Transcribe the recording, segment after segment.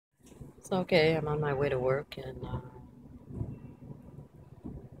Okay, I'm on my way to work, and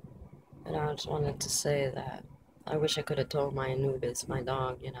I just wanted to say that I wish I could have told my Anubis, my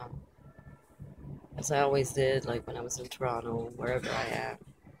dog, as I always did, like when I was in Toronto, wherever I am,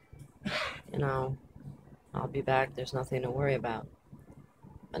 you know, I'll be back, there's nothing to worry about.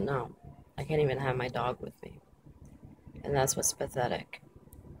 But no, I can't even have my dog with me, and that's what's pathetic.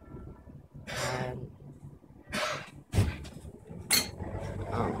 And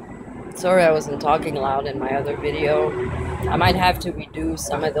sorry I wasn't talking loud in my other video. I might have to redo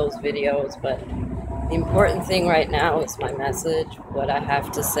some of those videos, but the important thing right now is my message, what I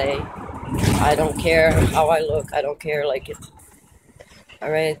have to say. I don't care how I look. I don't care, like, it.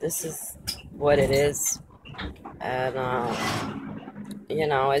 Alright, this is what it is. And,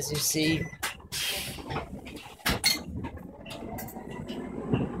 as you see,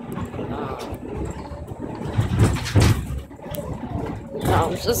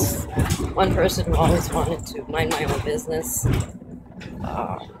 I'm just one person who always wanted to mind my own business,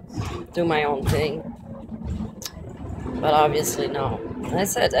 do my own thing. But obviously, no. And I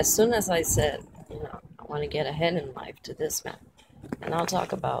said, as soon as I said, I want to get ahead in life to this man. And I'll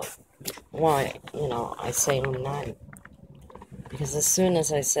talk about why, I say I'm because as soon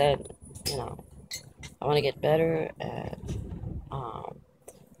as I said, I want to get better and I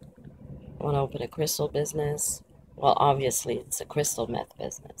want to open a crystal business, well, obviously it's a crystal meth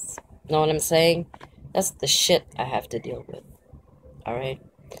business. Know what I'm saying? That's the shit I have to deal with. Alright?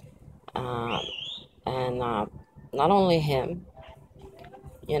 And not only him,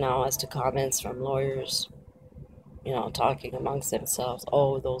 as to comments from lawyers, talking amongst themselves,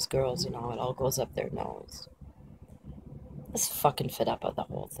 oh, those girls, it all goes up their nose. I'm just fucking fed up of the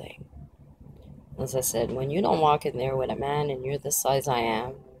whole thing. As I said, when you don't walk in there with a man and you're the size I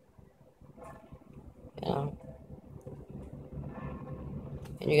am, and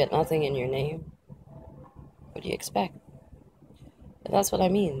you get nothing in your name, what do you expect? And that's what I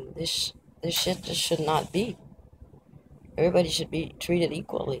mean. This shit just should not be. Everybody should be treated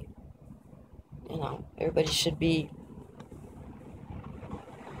equally. Everybody should be,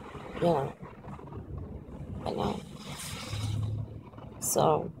 I know.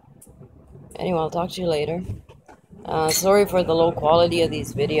 So, anyway, I'll talk to you later. Sorry for the low quality of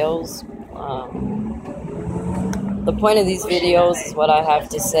these videos. The point of these videos is what I have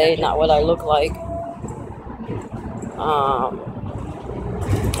to say, not what I look like.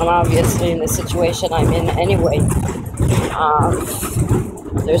 I'm obviously in the situation I'm in anyway.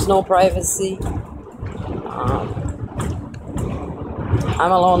 There's no privacy.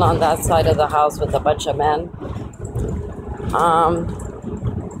 I'm alone on that side of the house with a bunch of men.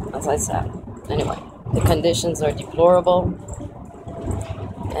 As I said. Anyway, the conditions are deplorable.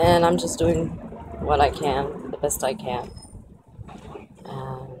 And I'm just doing what I can, the best I can.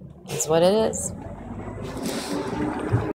 And it's what it is.